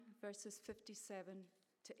verses 57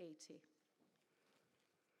 to 80.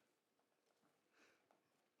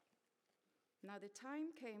 Now the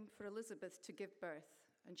time came for Elizabeth to give birth,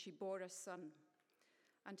 and she bore a son.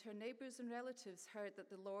 And her neighbors and relatives heard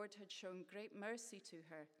that the Lord had shown great mercy to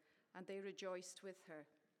her, and they rejoiced with her.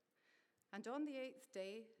 And on the 8th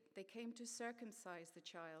day they came to circumcise the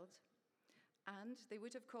child, and they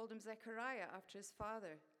would have called him Zechariah after his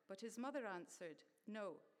father, but his mother answered,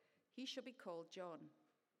 "No, he shall be called John."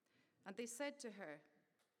 And they said to her,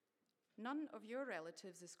 "None of your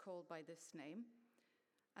relatives is called by this name."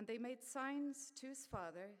 And they made signs to his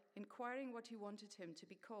father, inquiring what he wanted him to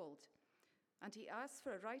be called. And he asked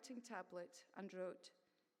for a writing tablet and wrote,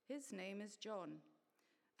 "His name is John."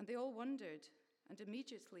 And they all wondered, and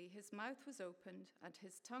immediately his mouth was opened and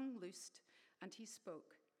his tongue loosed, and he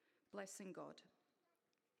spoke, blessing God.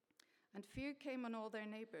 And fear came on all their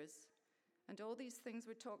neighbors, and all these things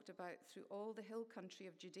were talked about through all the hill country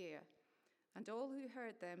of Judea. And all who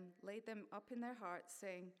heard them laid them up in their hearts,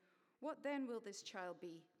 saying, "What then will this child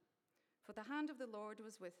be?" For the hand of the Lord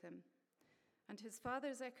was with him. And his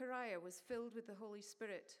father Zechariah was filled with the Holy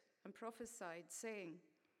Spirit and prophesied, saying,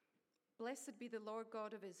 "Blessed be the Lord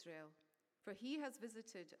God of Israel, for he has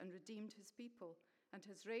visited and redeemed his people, and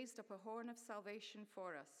has raised up a horn of salvation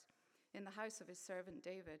for us in the house of his servant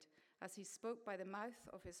David, as he spoke by the mouth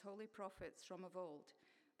of his holy prophets from of old,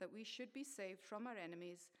 that we should be saved from our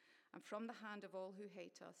enemies and from the hand of all who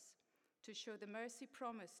hate us, to show the mercy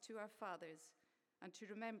promised to our fathers, and to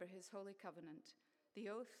remember his holy covenant, the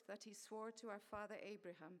oath that he swore to our father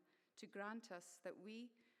Abraham, to grant us that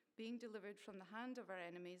we, being delivered from the hand of our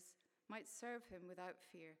enemies, might serve him without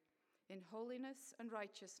fear, in holiness and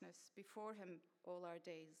righteousness before him all our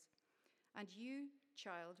days. And you,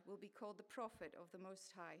 child, will be called the prophet of the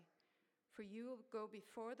Most High, for you will go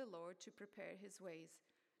before the Lord to prepare his ways,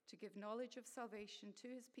 to give knowledge of salvation to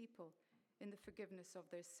his people in the forgiveness of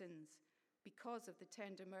their sins, because of the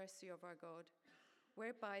tender mercy of our God,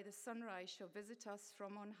 whereby the sunrise shall visit us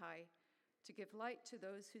from on high, to give light to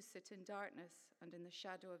those who sit in darkness and in the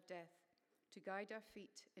shadow of death, to guide our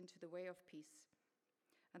feet into the way of peace.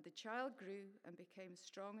 And the child grew and became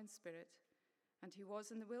strong in spirit, and he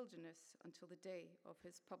was in the wilderness until the day of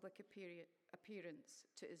his public appearance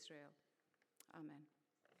to Israel. Amen.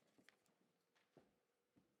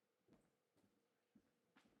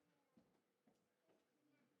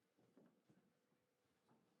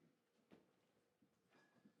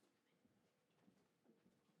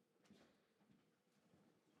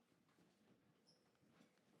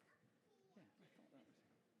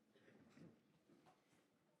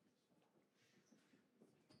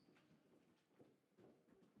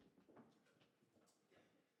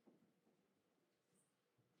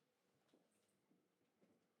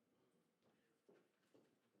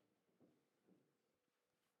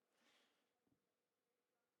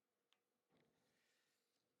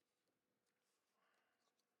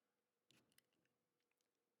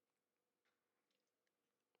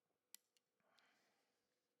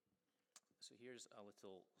 So here's a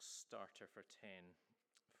little starter for 10,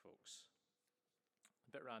 folks.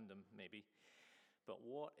 A bit random, maybe, but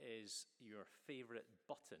what is your favorite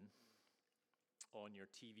button on your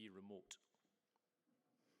TV remote?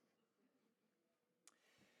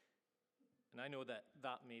 And I know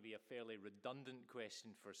that may be a fairly redundant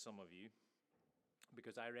question for some of you,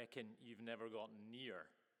 because I reckon you've never gotten near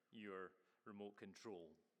your remote control,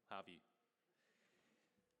 have you?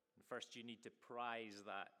 And first, you need to prize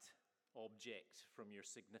that object from your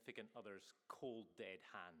significant other's cold, dead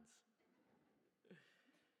hands.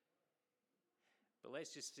 But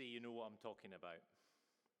let's just say you know what I'm talking about.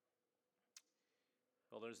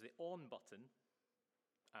 Well, there's the on button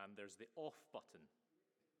and there's the off button.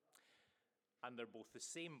 And they're both the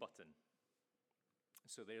same button.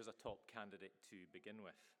 So there's a top candidate to begin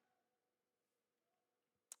with.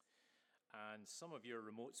 And some of your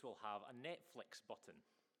remotes will have a Netflix button.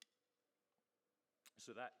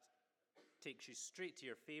 So that takes you straight to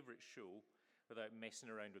your favorite show without messing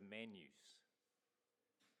around with menus.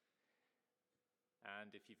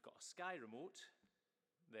 And if you've got a Sky remote,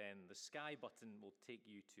 then the Sky button will take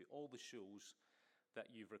you to all the shows that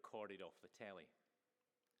you've recorded off the telly.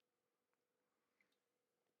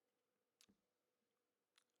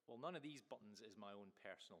 Well, none of these buttons is my own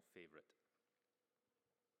personal favorite.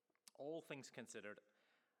 All things considered,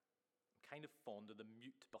 I'm kind of fond of the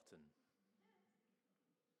mute button,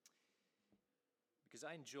 because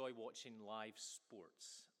I enjoy watching live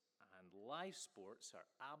sports, and live sports are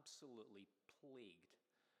absolutely plagued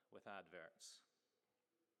with adverts.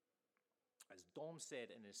 As Dom said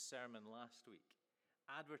in his sermon last week,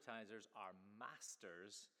 advertisers are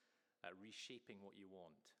masters at reshaping what you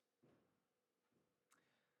want.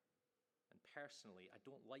 personally, I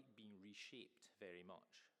don't like being reshaped very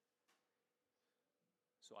much.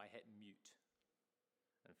 So I hit mute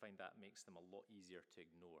and find that makes them a lot easier to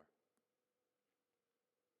ignore.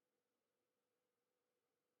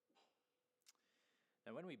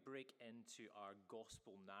 Now, when we break into our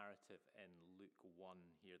gospel narrative in Luke 1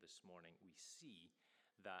 here this morning, we see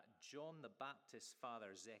that John the Baptist's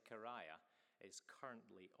father, Zechariah, is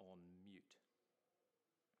currently on mute.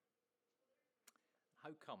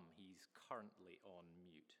 How come he's currently on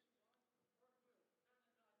mute?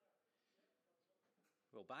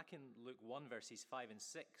 Well, back in Luke 1, verses 5 and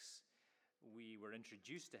 6, we were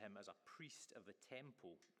introduced to him as a priest of the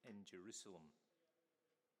temple in Jerusalem,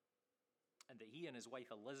 and that he and his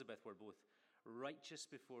wife Elizabeth were both righteous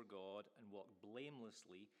before God and walked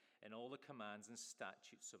blamelessly in all the commands and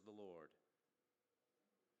statutes of the Lord.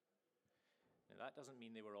 Now, that doesn't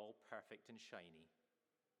mean they were all perfect and shiny,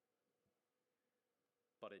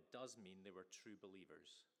 but it does mean they were true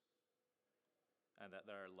believers and that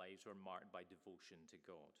their lives were marked by devotion to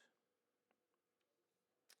God.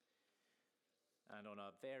 And on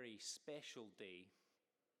a very special day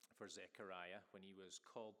for Zechariah, when he was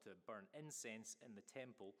called to burn incense in the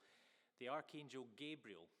temple, the archangel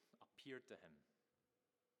Gabriel appeared to him.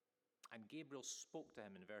 And Gabriel spoke to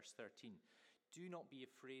him in verse 13. "Do not be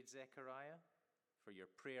afraid, Zechariah, for your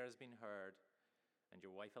prayer has been heard, and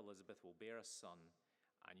your wife Elizabeth will bear a son,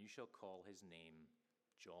 and you shall call his name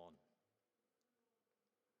John."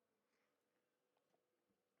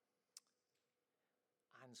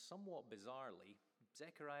 And somewhat bizarrely,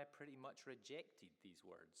 Zechariah pretty much rejected these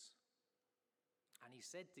words. And he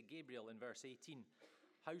said to Gabriel in verse 18,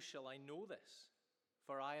 "How shall I know this?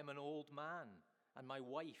 For I am an old man, and my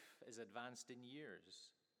wife is advanced in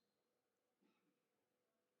years."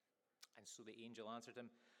 And so the angel answered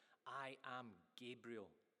him, "I am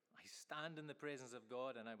Gabriel. I stand in the presence of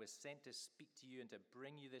God, and I was sent to speak to you and to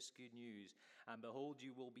bring you this good news. And behold,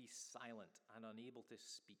 you will be silent and unable to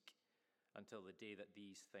speak until the day that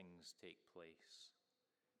these things take place,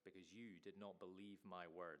 because you did not believe my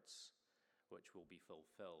words, which will be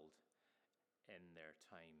fulfilled in their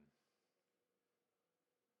time."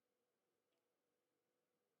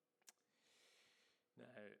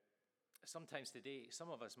 Now, sometimes today, some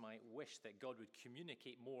of us might wish that God would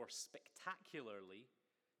communicate more spectacularly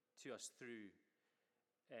to us through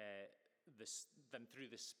than through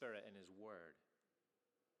the Spirit in His Word.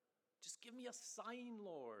 Just give me a sign,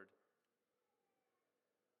 Lord.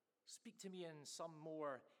 Speak to me in some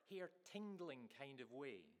more hair-tingling kind of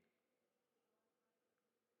way.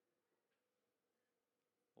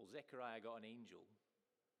 Well, Zechariah got an angel,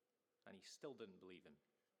 and he still didn't believe him.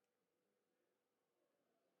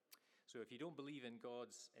 So if you don't believe in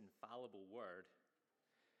God's infallible word,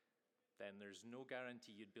 then there's no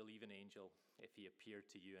guarantee you'd believe an angel if he appeared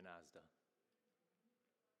to you in Asda.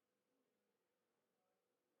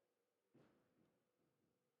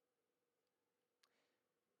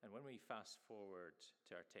 And when we fast forward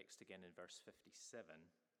to our text again in verse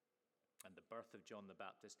 57, and the birth of John the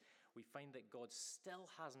Baptist, we find that God still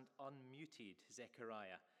hasn't unmuted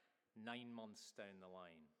Zechariah 9 months down the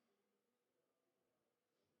line.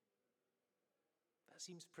 That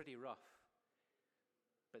seems pretty rough.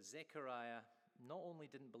 But Zechariah not only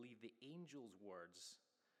didn't believe the angel's words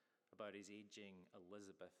about his aging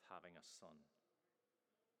Elizabeth having a son,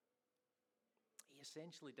 he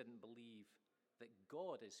essentially didn't believe that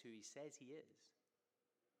God is who he says he is.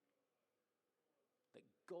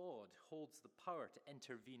 That God holds the power to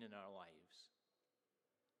intervene in our lives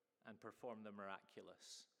and perform the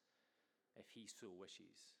miraculous if he so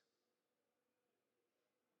wishes.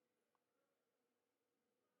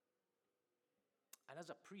 And as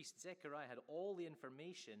a priest, Zechariah had all the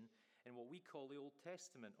information in what we call the Old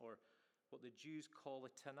Testament, or what the Jews call the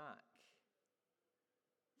Tanakh.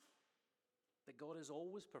 That God has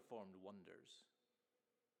always performed wonders.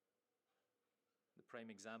 The prime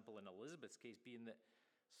example in Elizabeth's case being that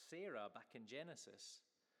Sarah, back in Genesis,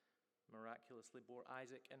 miraculously bore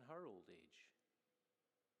Isaac in her old age.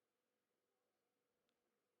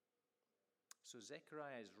 So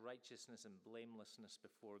Zechariah's righteousness and blamelessness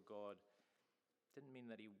before God didn't mean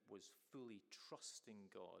that he was fully trusting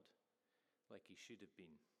God like he should have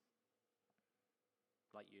been,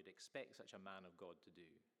 like you'd expect such a man of God to do.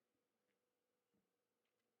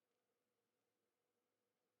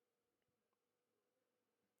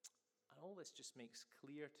 And all this just makes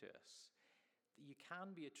clear to us that you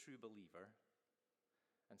can be a true believer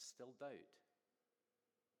and still doubt.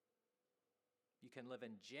 You can live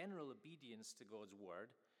in general obedience to God's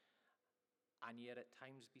word and yet at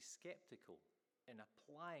times be skeptical in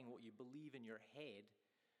applying what you believe in your head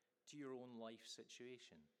to your own life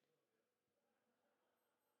situation.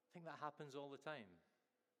 I think that happens all the time.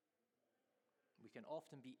 We can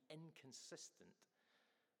often be inconsistent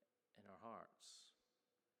in our hearts.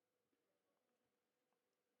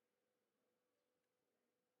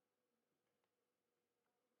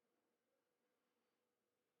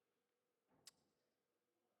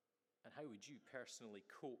 And how would you personally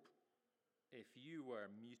cope if you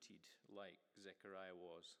were muted like Zechariah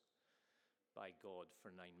was by God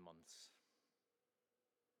for 9 months?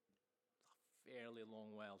 A fairly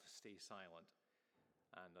long while to stay silent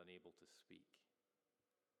and unable to speak.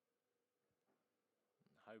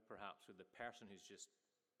 How perhaps would the person who's just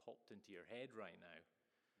popped into your head right now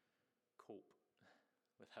cope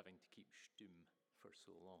with having to keep stum for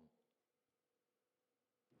so long?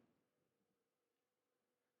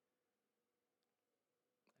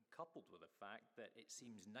 And coupled with the fact that it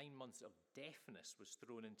seems 9 months of deafness was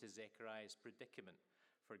thrown into Zechariah's predicament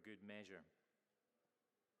for good measure.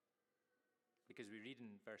 Because we read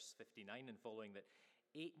in verse 59 and following that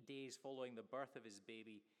 8 days following the birth of his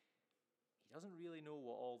baby, he doesn't really know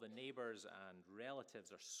what all the neighbors and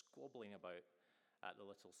relatives are squabbling about at the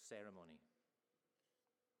little ceremony.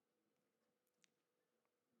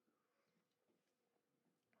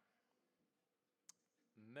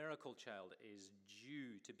 Miracle child is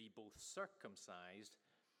due to be both circumcised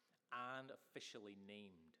and officially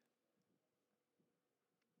named.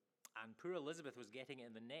 And poor Elizabeth was getting it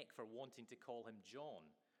in the neck for wanting to call him John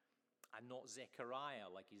and not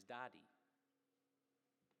Zechariah like his daddy.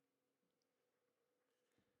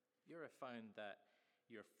 You ever found that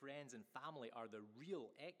your friends and family are the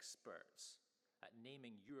real experts at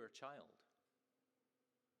naming your child?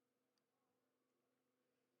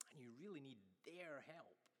 And you really need their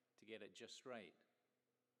help to get it just right.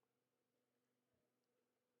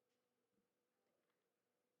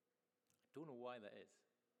 I don't know why that is.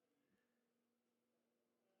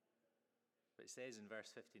 But it says in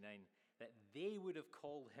verse 59 that they would have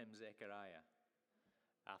called him Zechariah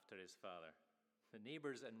after his father. The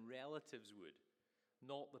neighbors and relatives would,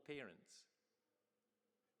 not the parents.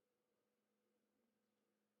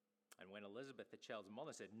 And when Elizabeth, the child's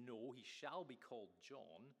mother, said, "No, he shall be called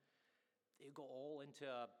John," they got all into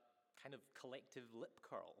a kind of collective lip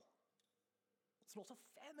curl. It's not a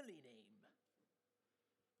family name.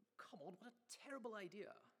 Come on, what a terrible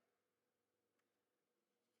idea.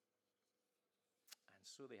 And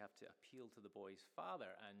so they have to appeal to the boy's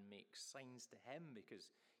father and make signs to him because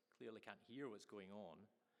he clearly can't hear what's going on.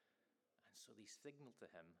 And so they signal to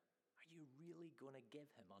him, "Are you really going to give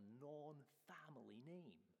him a non-family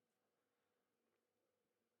name?"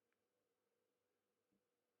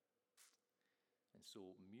 And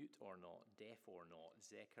so, mute or not, deaf or not,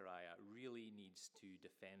 Zechariah really needs to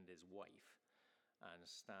defend his wife and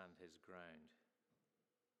stand his ground.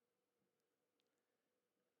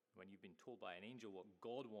 When you've been told by an angel what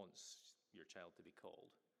God wants your child to be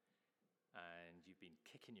called, and you've been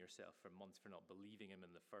kicking yourself for months for not believing him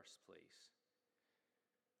in the first place,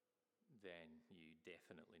 then you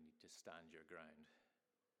definitely need to stand your ground.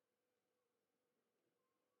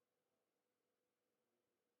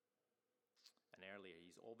 And earlier,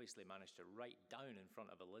 he's obviously managed to write down in front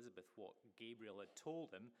of Elizabeth what Gabriel had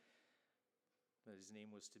told him that his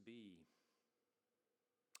name was to be.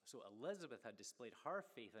 So Elizabeth had displayed her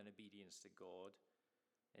faith and obedience to God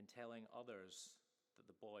in telling others that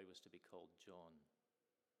the boy was to be called John.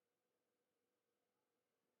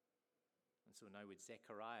 And so now would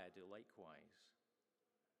Zechariah do likewise?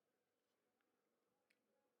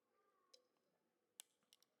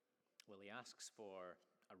 Well, he asks for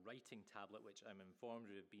a writing tablet, which I'm informed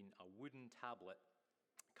would have been a wooden tablet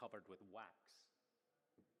covered with wax.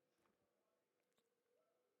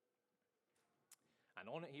 And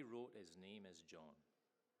on it he wrote, "His name is John."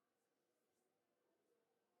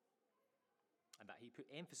 And that he put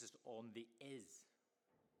emphasis on the "is."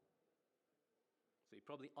 So he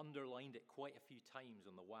probably underlined it quite a few times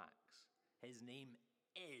on the wax. His name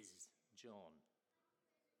is John.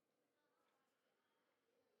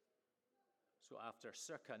 So after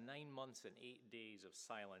circa 9 months and 8 days of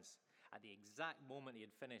silence, at the exact moment he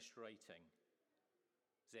had finished writing,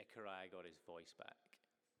 Zechariah got his voice back.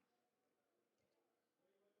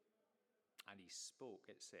 And he spoke,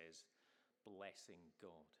 it says, blessing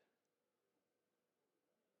God.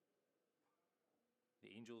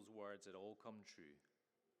 The angel's words had all come true,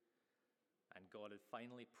 and God had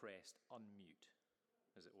finally pressed unmute,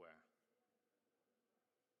 as it were.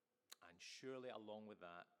 And surely along with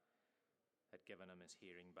that, had given him his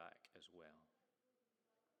hearing back as well.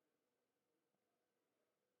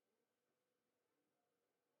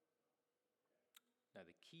 Now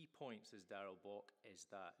the key point, says Darrell Bock, is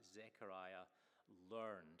that Zechariah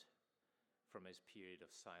learned from his period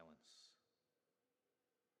of silence.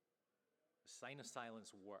 The sign of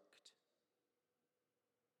silence worked.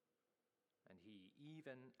 And he,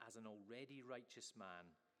 even as an already righteous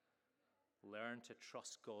man, learned to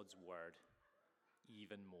trust God's word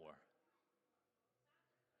even more.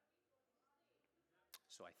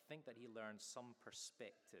 So I think that he learned some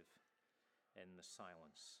perspective in the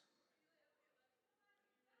silence.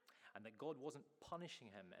 And that God wasn't punishing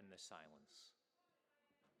him in the silence.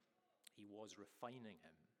 He was refining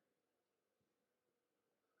him.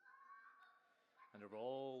 And over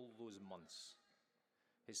all those months,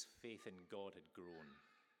 his faith in God had grown.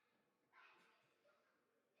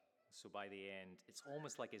 So by the end, it's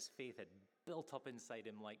almost like his faith had built up inside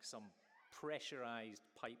him like some pressurized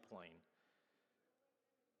pipeline.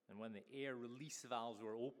 And when the air release valves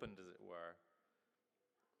were opened, as it were,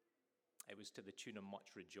 it was to the tune of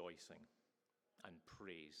much rejoicing and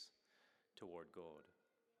praise toward God.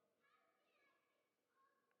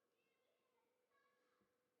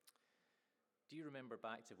 Do you remember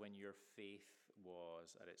back to when your faith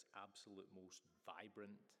was at its absolute most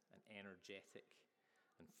vibrant and energetic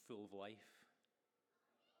and full of life?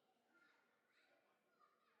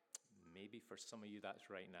 Maybe for some of you that's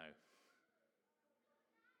right now.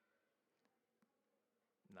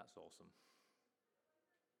 And that's awesome.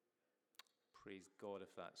 Praise God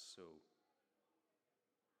if that's so.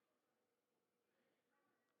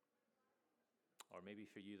 Or maybe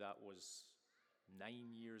for you that was 9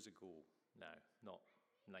 years ago now, not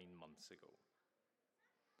 9 months ago.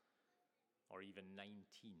 Or even 19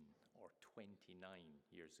 or 29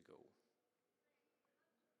 years ago.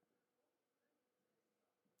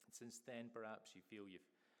 And since then, perhaps you feel you've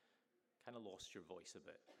kind of lost your voice a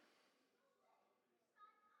bit.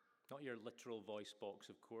 Not your literal voice box,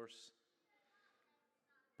 of course,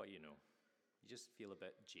 but you just feel a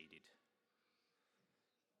bit jaded.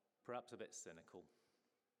 Perhaps a bit cynical.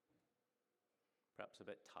 Perhaps a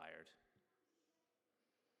bit tired.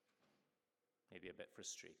 Maybe a bit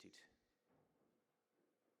frustrated.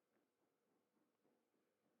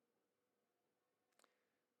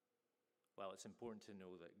 Well, it's important to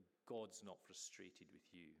know that God's not frustrated with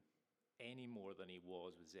you any more than he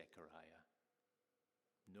was with Zechariah.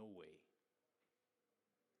 No way.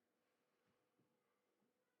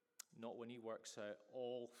 Not when he works out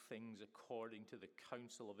all things according to the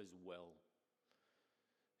counsel of his will.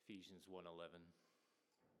 Ephesians 1:11.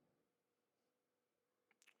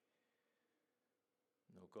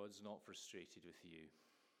 No, God's not frustrated with you.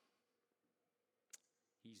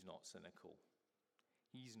 He's not cynical.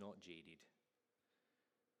 He's not jaded.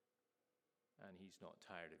 And he's not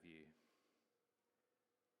tired of you.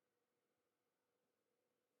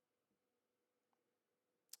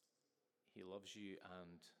 He loves you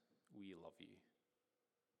and we love you.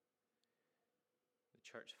 The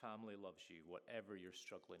church family loves you, whatever you're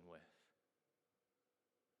struggling with.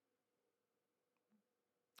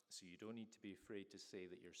 So you don't need to be afraid to say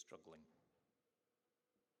that you're struggling.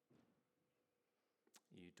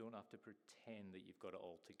 You don't have to pretend that you've got it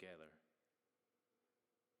all together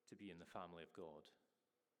to be in the family of God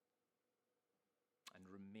and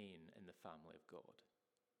remain in the family of God.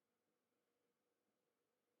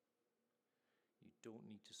 You don't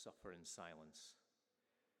need to suffer in silence,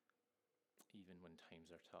 even when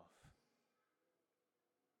times are tough.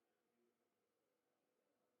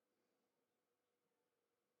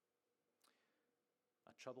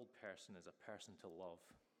 A troubled person is a person to love,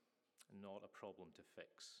 not a problem to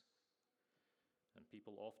fix. And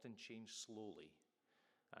people often change slowly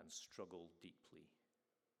and struggle deeply,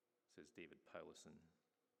 says David Powlison.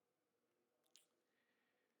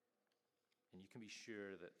 And you can be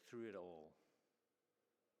sure that through it all,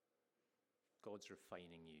 God's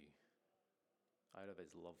refining you out of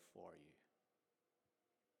his love for you.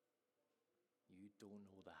 You don't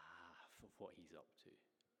know the half of what he's up to.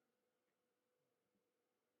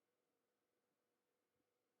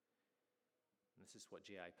 And this is what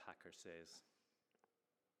J.I. Packer says.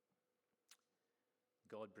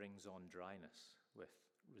 God brings on dryness with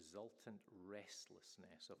resultant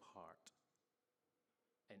restlessness of heart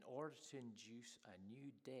in order to induce a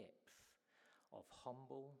new depth of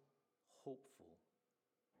humble, hopeful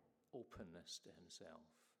openness to himself,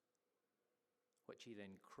 which he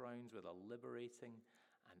then crowns with a liberating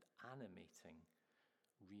and animating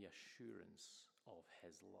reassurance of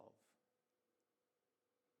his love,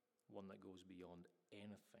 one that goes beyond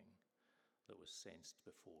anything that was sensed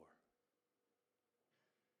before.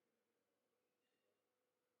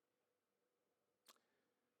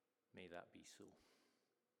 May that be so,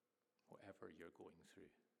 whatever you're going through.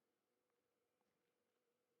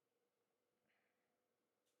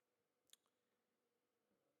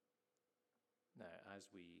 as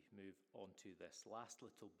we move on to this last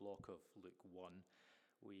little block of Luke 1,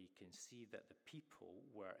 we can see that the people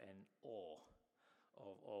were in awe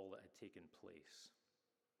of all that had taken place.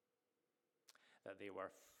 That they were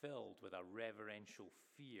filled with a reverential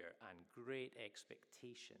fear and great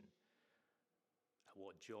expectation at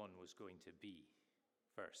what John was going to be.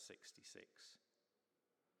 Verse 66.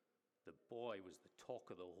 The boy was the talk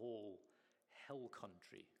of the whole hill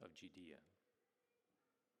country of Judea.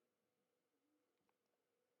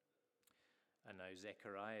 And now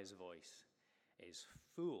Zechariah's voice is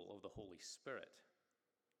full of the Holy Spirit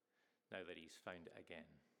now that he's found it again.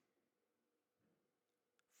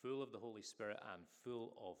 Full of the Holy Spirit and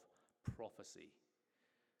full of prophecy.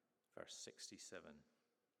 Verse 67.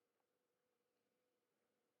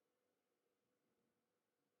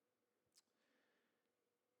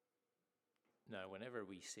 Now, whenever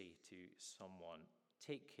we say to someone,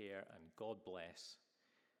 take care and God bless,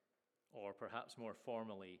 or perhaps more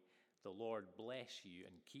formally, the Lord bless you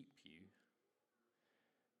and keep you,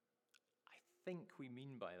 I think we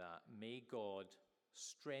mean by that, may God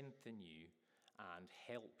strengthen you and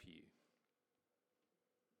help you.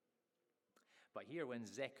 But here, when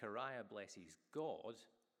Zechariah blesses God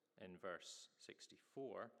in verse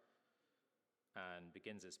 64 and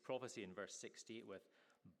begins his prophecy in verse 68 with,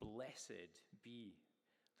 blessed be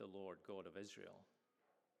the Lord God of Israel,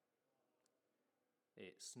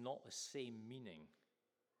 it's not the same meaning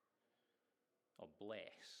of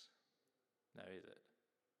bless, now is it?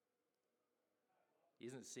 He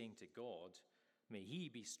isn't saying to God, may he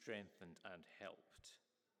be strengthened and helped.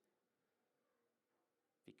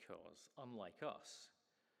 Because, unlike us,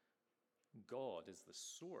 God is the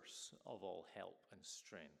source of all help and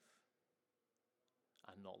strength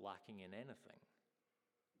and not lacking in anything.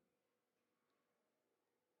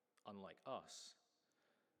 Unlike us,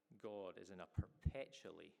 God is in a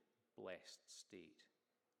perpetually blessed state.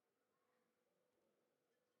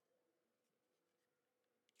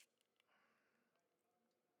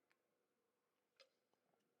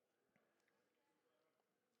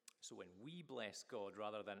 So when we bless God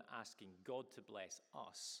rather than asking God to bless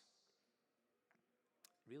us,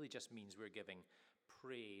 it really just means we're giving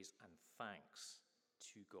praise and thanks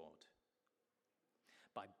to God.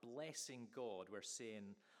 By blessing God, we're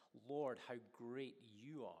saying, Lord, how great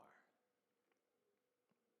you are.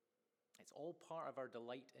 It's all part of our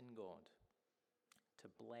delight in God, to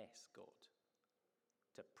bless God,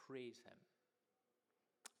 to praise him,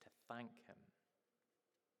 to thank him.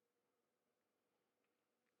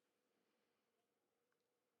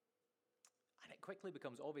 And it quickly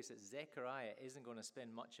becomes obvious that Zechariah isn't going to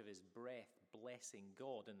spend much of his breath blessing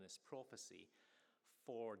God in this prophecy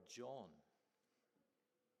for John.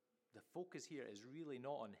 The focus here is really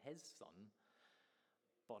not on his son,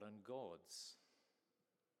 but on God's.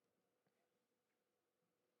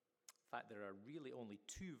 In fact, there are really only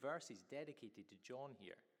 2 verses dedicated to John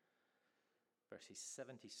here, verses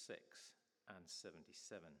 76 and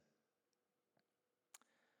 77.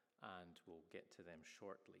 And we'll get to them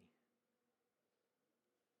shortly.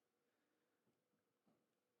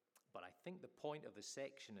 But I think the point of the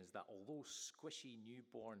section is that although squishy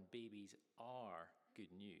newborn babies are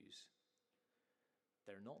good news,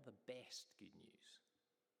 they're not the best good news,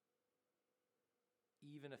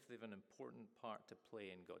 even if they've an important part to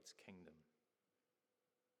play in God's kingdom.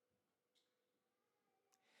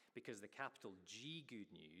 Because the capital G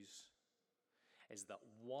good news is that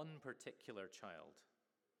one particular child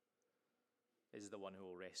is the one who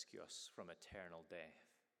will rescue us from eternal death.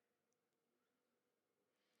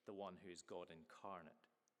 The one who is God incarnate,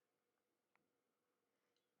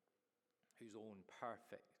 whose own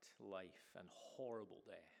perfect life and horrible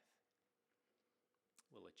death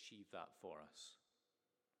will achieve that for us.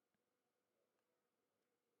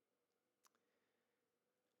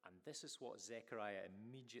 And this is what Zechariah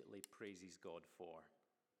immediately praises God for.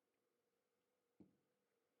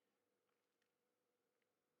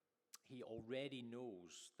 He already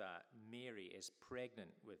knows that Mary is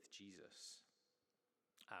pregnant with Jesus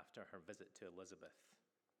after her visit to Elizabeth.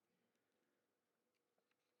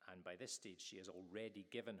 And by this stage, she has already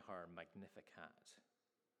given her Magnificat.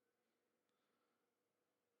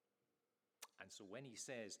 And so when he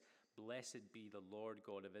says, blessed be the Lord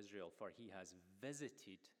God of Israel, for he has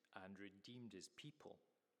visited and redeemed his people,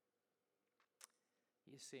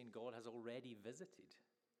 he is saying God has already visited,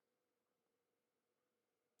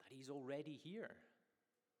 that he's already here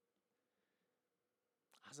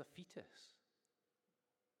as a fetus.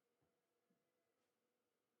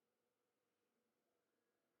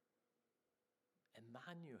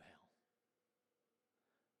 Emmanuel,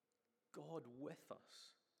 God with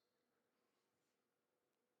us.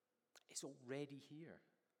 It's He's already here.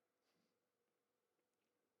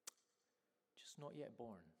 Just not yet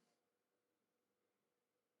born.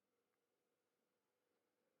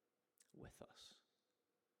 With us.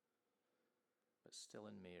 But still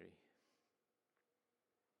in Mary.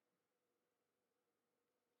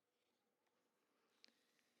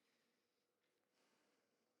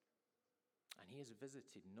 And he has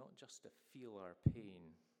visited not just to feel our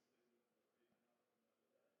pain,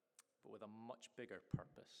 but with a much bigger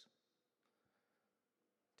purpose.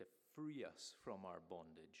 To free us from our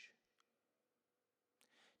bondage.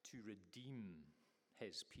 To redeem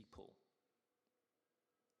his people.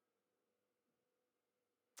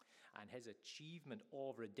 And his achievement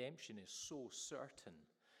of redemption is so certain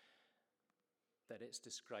that it's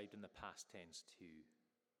described in the past tense too.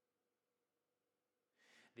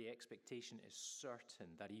 The expectation is certain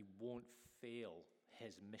that he won't fail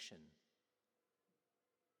his mission.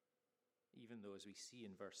 Even though, as we see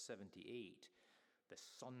in verse 78, the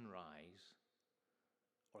sunrise,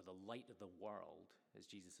 or the light of the world, as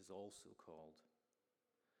Jesus is also called,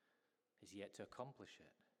 is yet to accomplish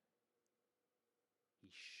it. He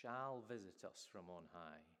shall visit us from on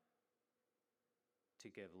high to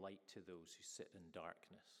give light to those who sit in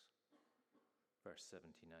darkness. Verse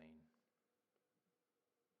 79.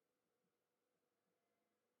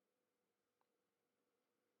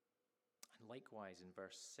 And likewise in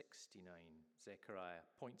verse 69, Zechariah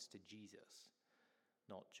points to Jesus,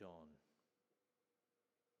 not John.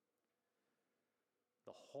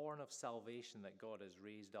 The horn of salvation that God has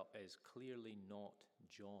raised up is clearly not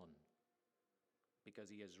John, because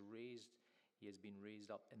he has been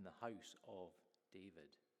raised up in the house of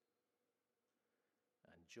David.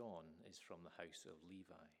 And John is from the house of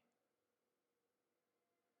Levi.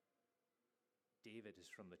 David is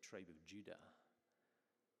from the tribe of Judah.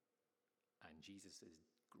 And Jesus is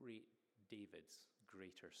David's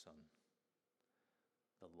greater son,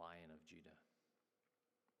 the Lion of Judah.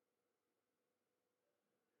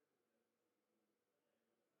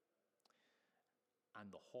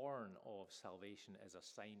 And the horn of salvation is a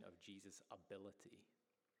sign of Jesus' ability.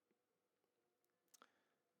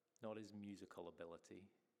 Not his musical ability,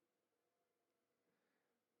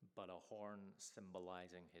 but a horn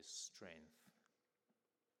symbolizing his strength,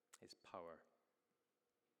 his power.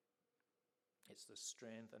 It's the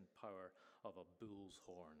strength and power of a bull's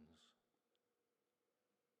horns.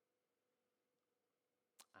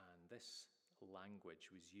 And this language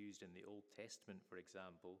was used in the Old Testament, for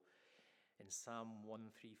example, in Psalm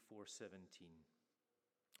 134:17,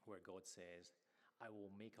 where God says, I will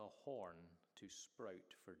make a horn to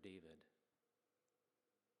sprout for David.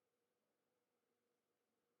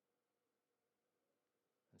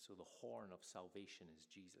 And so the horn of salvation is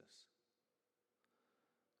Jesus,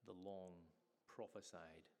 the long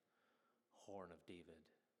prophesied horn of David,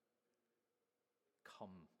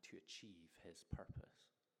 come to achieve his purpose.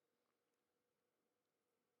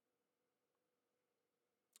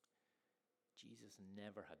 Jesus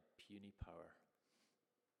never had puny power,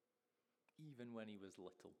 even when he was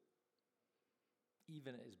little,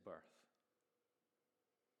 even at his birth.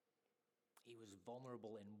 He was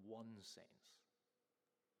vulnerable in one sense,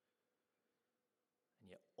 and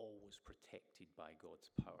yet always protected by God's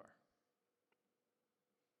power.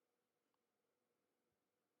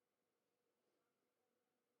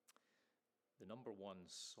 The number one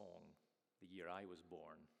song the year I was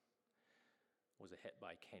born was a hit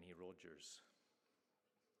by Kenny Rogers.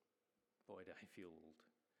 Boy, do I feel old.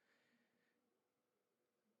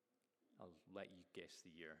 I'll let you guess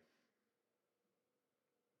the year.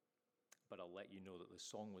 But I'll let you know that the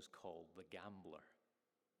song was called The Gambler.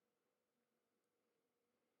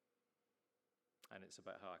 And it's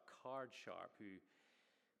about how a card sharp who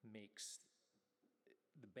makes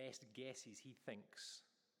the best guesses he thinks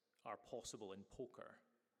are possible in poker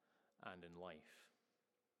and in life.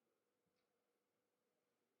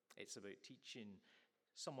 It's about teaching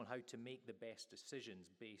someone how to make the best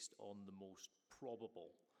decisions based on the most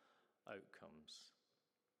probable outcomes.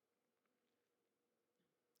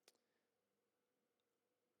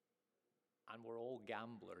 And we're all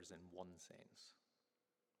gamblers in one sense,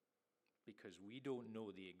 because we don't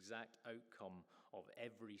know the exact outcome of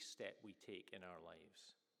every step we take in our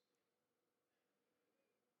lives.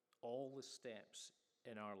 All the steps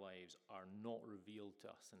in our lives are not revealed to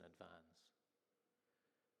us in advance.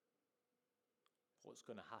 What's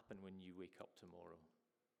going to happen when you wake up tomorrow?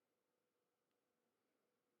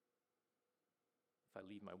 If I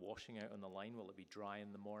leave my washing out on the line, will it be dry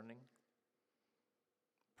in the morning?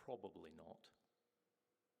 Probably not.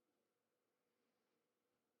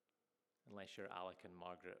 Unless you're Alec and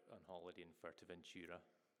Margaret on holiday in Fuerteventura.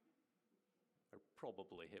 Or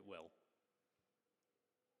probably it will.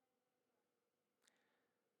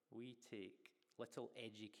 We take little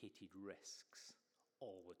educated risks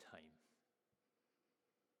all the time,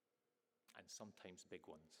 and sometimes big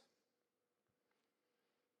ones.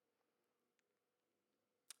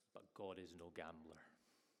 But God is no gambler.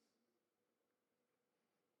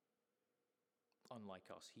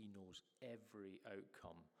 Unlike us, he knows every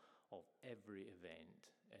outcome of every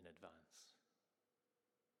event in advance.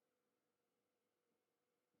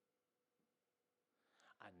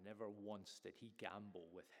 And never once did he gamble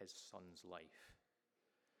with his son's life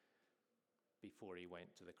before he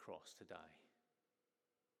went to the cross to die.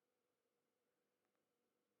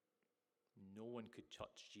 No one could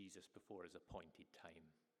touch Jesus before his appointed time.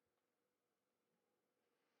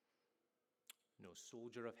 No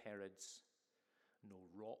soldier of Herod's, no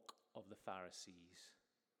rock of the Pharisees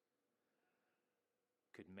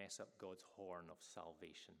could mess up God's horn of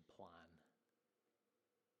salvation plan.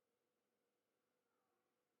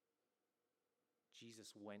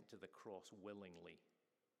 Jesus went to the cross willingly,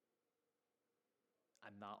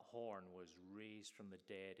 and that horn was raised from the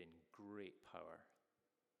dead in great power.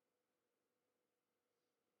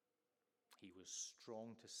 He was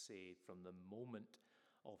strong to save from the moment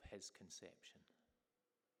of his conception.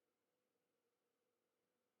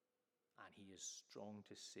 And he is strong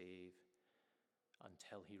to save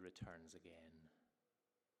until he returns again.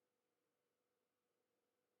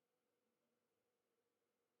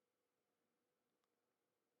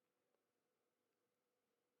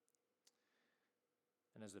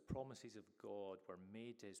 And as the promises of God were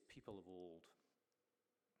made to his people of old,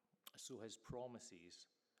 so his promises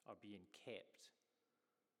are being kept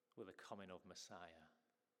with the coming of Messiah.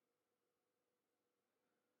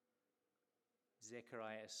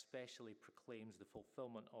 Zechariah especially proclaims the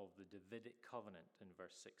fulfillment of the Davidic covenant in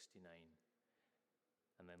verse 69,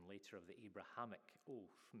 and then later of the Abrahamic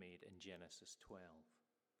oath made in Genesis 12.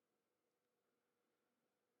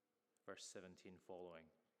 Verse 17 following.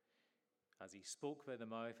 As he spoke by the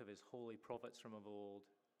mouth of his holy prophets from of old,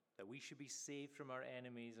 that we should be saved from our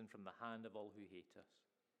enemies and from the hand of all who hate us,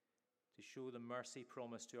 to show the mercy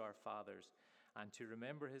promised to our fathers, and to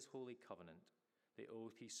remember his holy covenant, the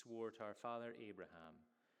oath he swore to our father Abraham,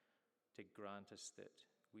 to grant us that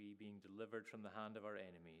we, being delivered from the hand of our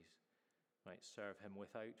enemies, might serve him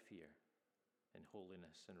without fear, in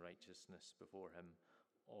holiness and righteousness before him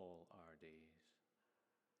all our days.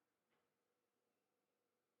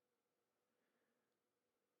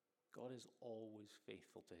 God is always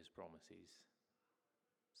faithful to his promises,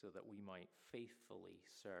 so that we might faithfully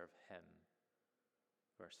serve him.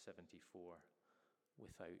 Verse 74,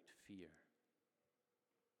 without fear.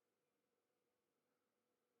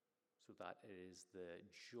 So that it is the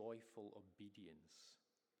joyful obedience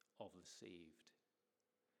of the saved,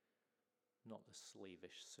 not the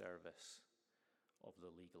slavish service of the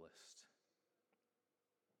legalist.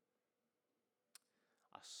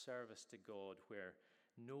 A service to God where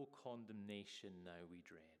no condemnation now we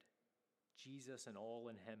dread. Jesus and all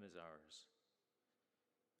in him is ours.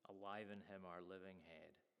 Alive in him our living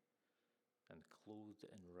head, and clothed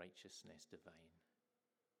in righteousness divine.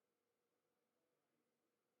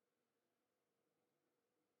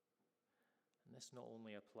 And this not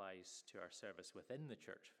only applies to our service within the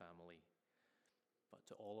church family, but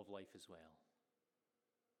to all of life as well.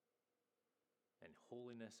 In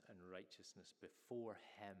holiness and righteousness before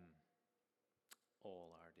him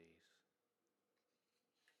all our days.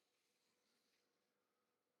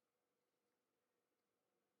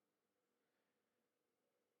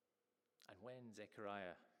 And when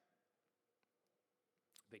Zechariah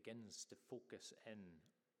begins to focus in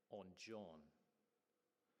on John,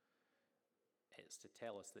 it's to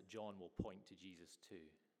tell us that John will point to Jesus too.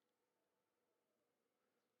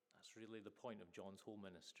 That's really the point of John's whole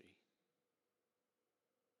ministry.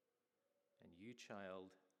 And you,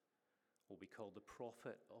 child, will be called the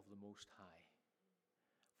prophet of the Most High,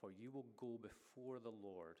 for you will go before the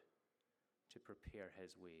Lord to prepare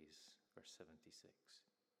his ways. Verse 76.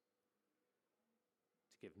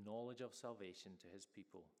 To give knowledge of salvation to his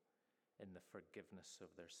people in the forgiveness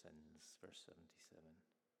of their sins. Verse 77.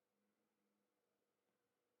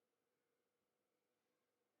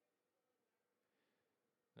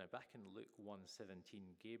 Now back in Luke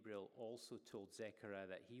 1:17, Gabriel also told Zechariah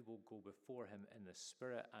that he will go before him in the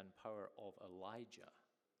spirit and power of Elijah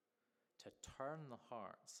to turn the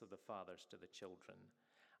hearts of the fathers to the children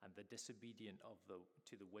and the disobedient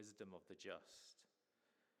to the wisdom of the just,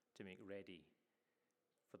 to make ready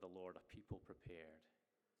for the Lord a people prepared.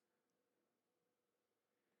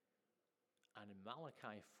 And in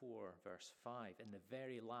Malachi 4 verse 5, in the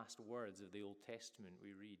very last words of the Old Testament,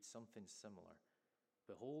 we read something similar.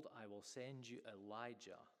 Behold, I will send you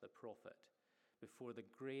Elijah, the prophet, before the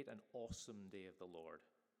great and awesome day of the Lord.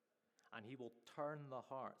 And he will turn the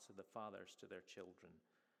hearts of the fathers to their children,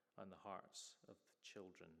 and the hearts of the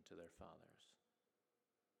children to their fathers.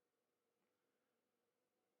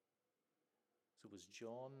 So was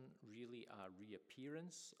John really a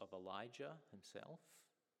reappearance of Elijah himself?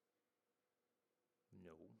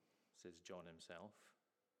 No, says John himself.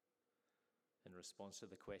 In response to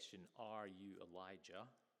the question, "Are you Elijah?"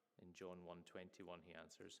 in John 1:21, he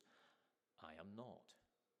answers, "I am not."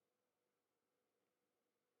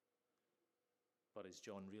 But is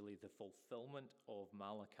John really the fulfillment of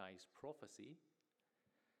Malachi's prophecy?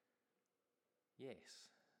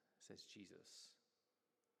 Yes, says Jesus,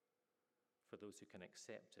 for those who can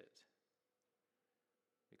accept it,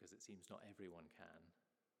 because it seems not everyone can.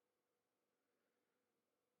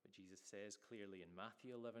 But Jesus says clearly in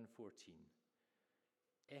Matthew 11:14,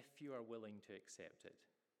 if you are willing to accept it,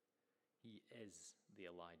 he is the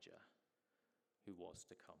Elijah who was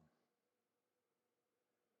to come.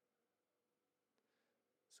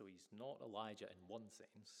 So he's not Elijah in one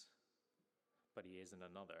sense, but he is in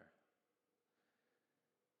another,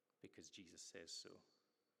 because Jesus says so,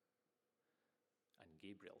 and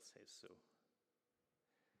Gabriel says so.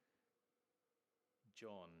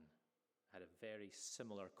 John had a very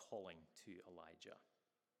similar calling to Elijah.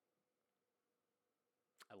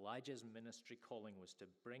 Elijah's ministry calling was to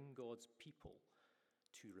bring God's people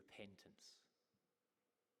to repentance,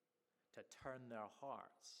 to turn their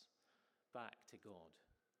hearts back to God.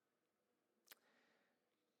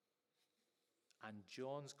 And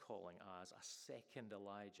John's calling as a second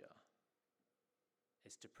Elijah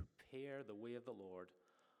is to prepare the way of the Lord,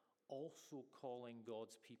 also calling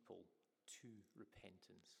God's people to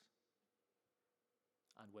repentance,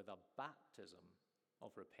 and with a baptism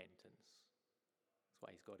of repentance. That's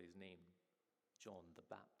why he's got his name, John the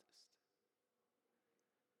Baptist.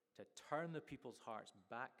 To turn the people's hearts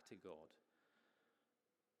back to God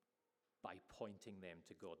by pointing them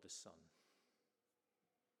to God the Son.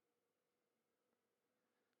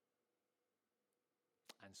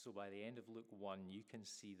 And so by the end of Luke 1, you can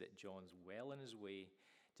see that John's well on his way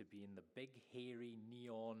to being the big, hairy,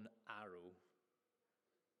 neon arrow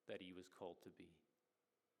that he was called to be.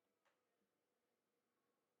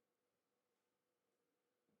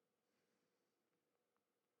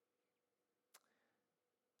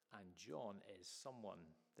 And John is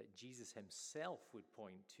someone that Jesus himself would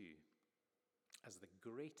point to as the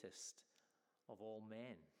greatest of all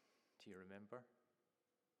men. Do you remember?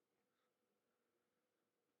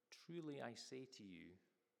 Truly I say to you,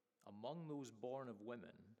 among those born of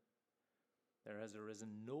women, there has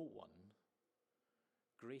arisen no one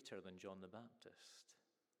greater than John the Baptist.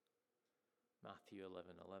 Matthew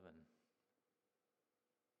 11:11.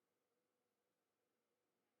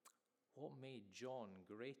 What made John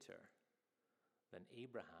greater than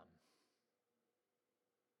Abraham?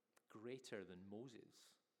 Greater than Moses?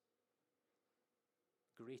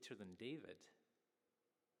 Greater than David?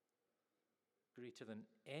 Greater than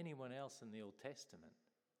anyone else in the Old Testament?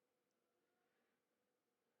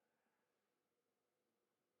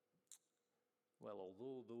 Well,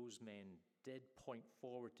 although those men did point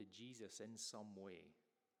forward to Jesus in some way,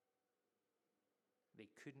 they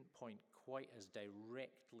couldn't point quite as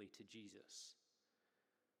directly to Jesus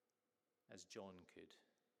as John could.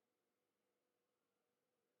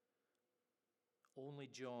 Only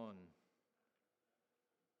John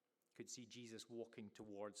could see Jesus walking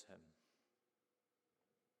towards him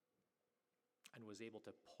and was able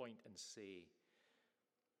to point and say,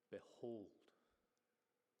 "Behold,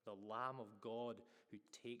 the Lamb of God who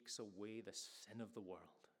takes away the sin of the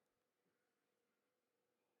world."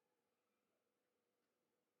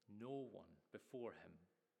 No one before him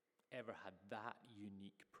ever had that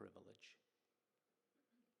unique privilege.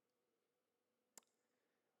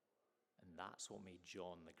 And that's what made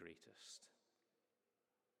John the greatest.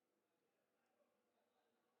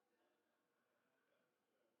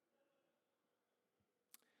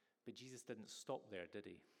 But Jesus didn't stop there, did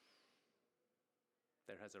he?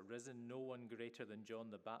 There has arisen no one greater than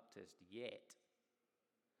John the Baptist, yet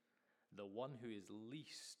the one who is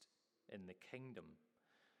least in the kingdom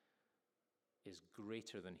is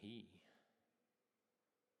greater than he.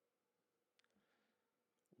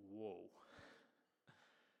 Whoa.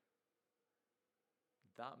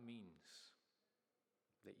 That means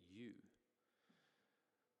that you,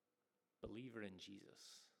 believer in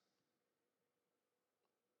Jesus,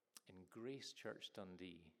 in Grace Church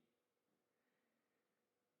Dundee,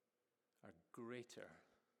 are greater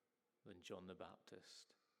than John the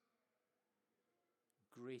Baptist,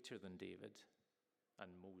 greater than David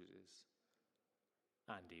and Moses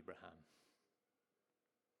and Abraham.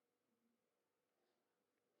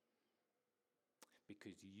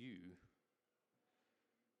 because you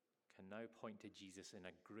can now point to Jesus in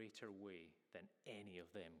a greater way than any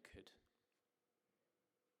of them could.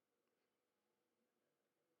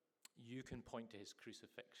 You can point to his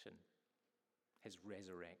crucifixion, his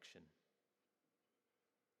resurrection,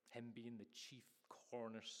 him being the chief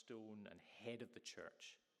cornerstone and head of the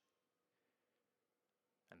church,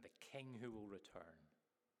 and the king who will return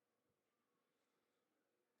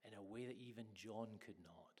in a way that even John could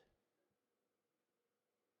not.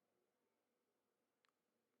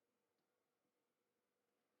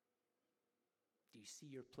 Do you see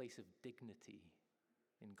your place of dignity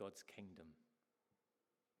in God's kingdom?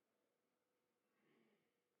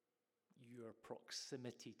 Your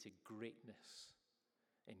proximity to greatness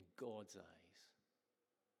in God's eyes.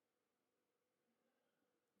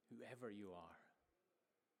 Whoever you are,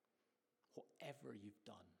 whatever you've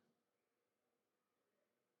done,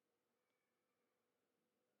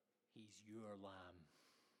 he's your lamb.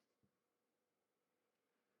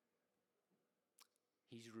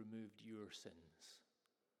 He's removed your sins.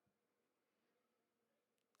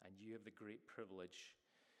 And you have the great privilege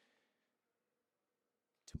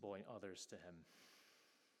to point others to him.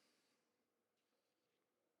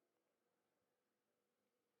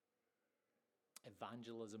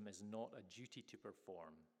 Evangelism is not a duty to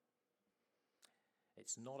perform.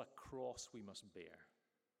 It's not a cross we must bear.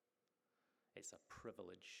 It's a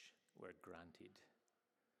privilege we're granted,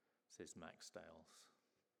 says Max Stiles.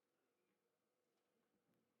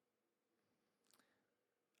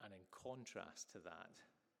 And in contrast to that,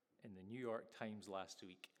 in the New York Times last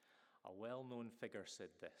week, a well-known figure said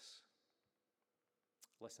this.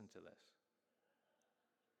 Listen to this.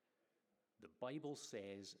 The Bible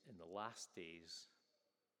says in the last days,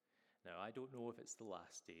 now I don't know if it's the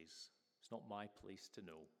last days, it's not my place to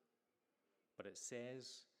know, but it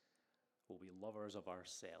says we'll be lovers of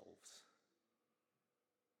ourselves.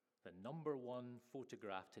 The number one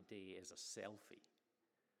photograph today is a selfie.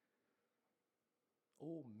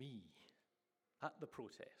 Oh, me at the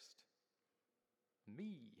protest.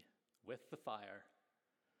 Me with the fire.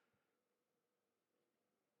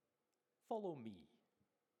 Follow me.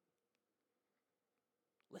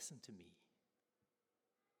 Listen to me.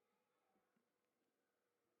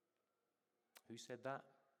 Who said that?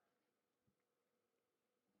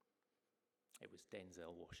 It was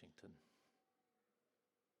Denzel Washington.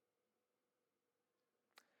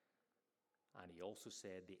 And he also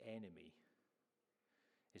said the enemy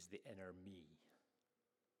is the inner me.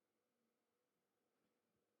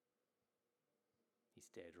 He's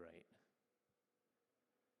dead right.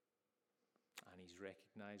 And he's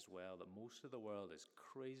recognized well that most of the world is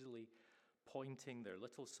crazily pointing their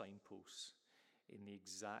little signposts in the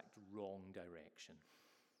exact wrong direction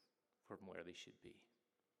from where they should be.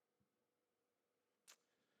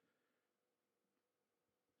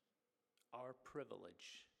 Our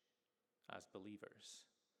privilege as believers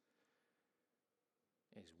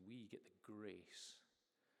is we get the grace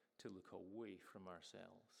to look away from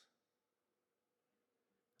ourselves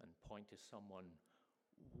and point to someone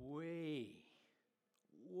way,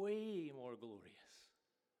 way more glorious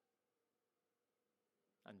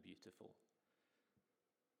and beautiful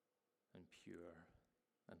and pure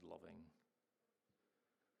and loving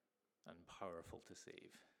and powerful to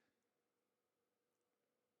save.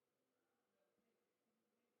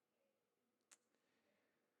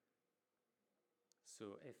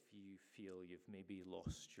 So if you feel you've maybe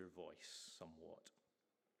lost your voice somewhat,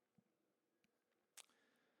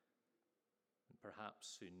 and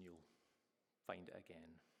perhaps soon you'll find it again,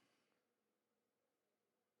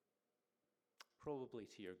 probably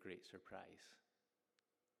to your great surprise,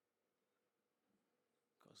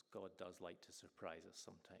 because God does like to surprise us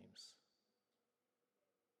sometimes.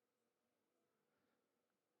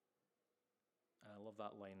 And I love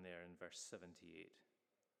that line there in verse 78.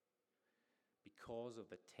 Because of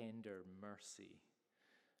the tender mercy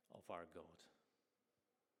of our God.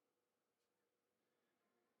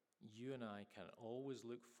 You and I can always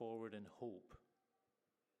look forward in hope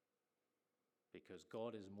because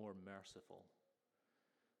God is more merciful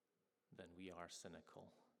than we are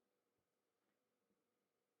cynical.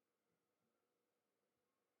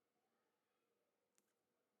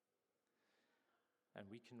 And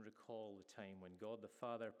we can recall the time when God the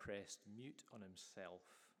Father pressed mute on himself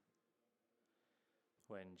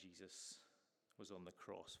when Jesus was on the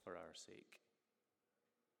cross for our sake.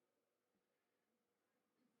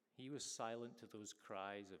 He was silent to those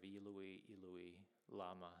cries of Eloi, Eloi,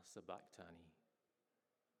 lama sabachthani.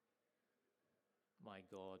 My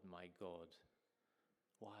God,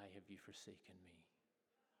 why have you forsaken me?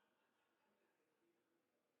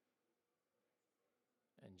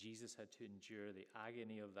 And Jesus had to endure the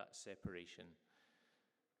agony of that separation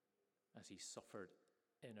as he suffered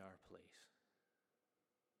in our place.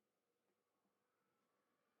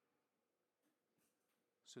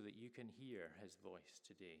 So that you can hear his voice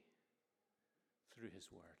today through his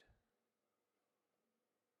word.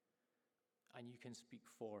 And you can speak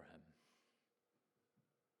for him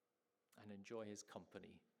and enjoy his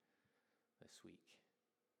company this week.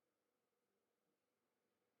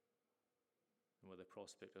 And with the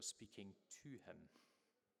prospect of speaking to him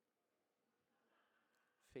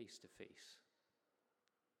face to face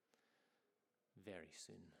very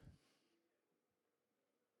soon.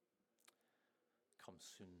 Come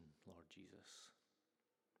soon, Lord Jesus,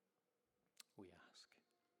 we ask.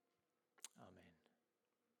 Amen.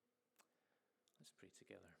 Let's pray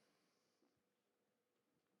together.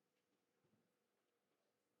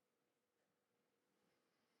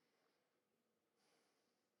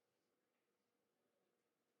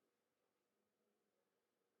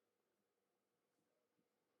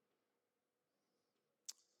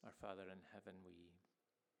 Our Father in heaven, we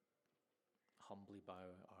humbly bow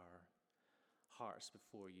our hearts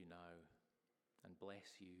before you now and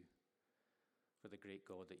bless you for the great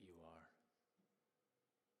God that you are,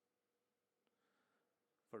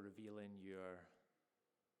 for revealing your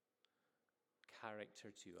character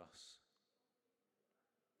to us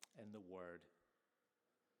in the Word,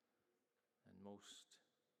 and most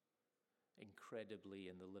incredibly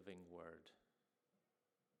in the living Word,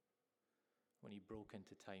 when he broke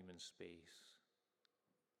into time and space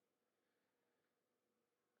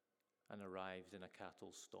and arrived in a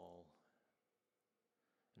cattle stall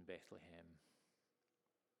in Bethlehem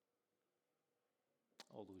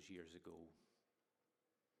all those years ago,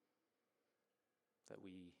 that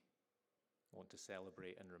we want to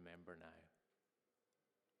celebrate and remember now.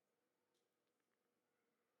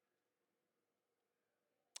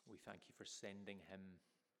 We thank you for sending him.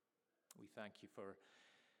 We thank you for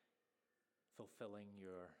fulfilling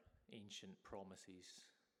your ancient promises,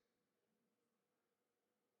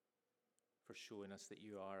 for showing us that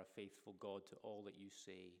you are a faithful God to all that you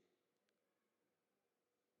say,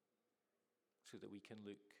 so that we can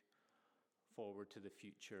look forward to the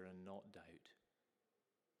future and not doubt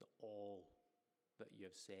that all that you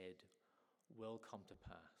have said will come to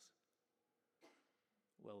pass,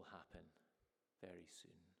 will happen very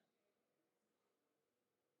soon.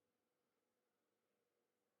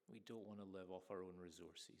 We don't want to live off our own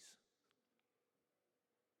resources.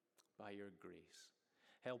 By your grace,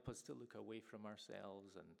 help us to look away from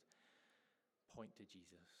ourselves and point to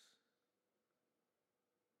Jesus.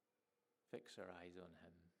 Fix our eyes on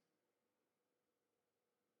him.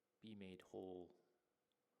 Be made whole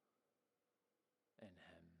in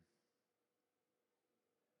him.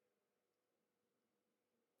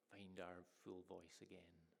 Find our full voice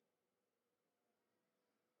again.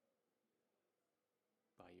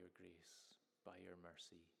 By your grace, by your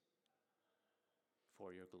mercy,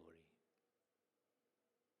 for your glory.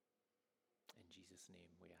 In Jesus'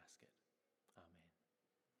 name we ask it. Amen.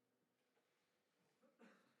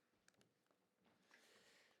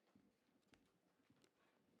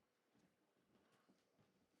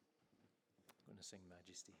 I'm going to sing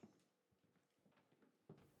Majesty.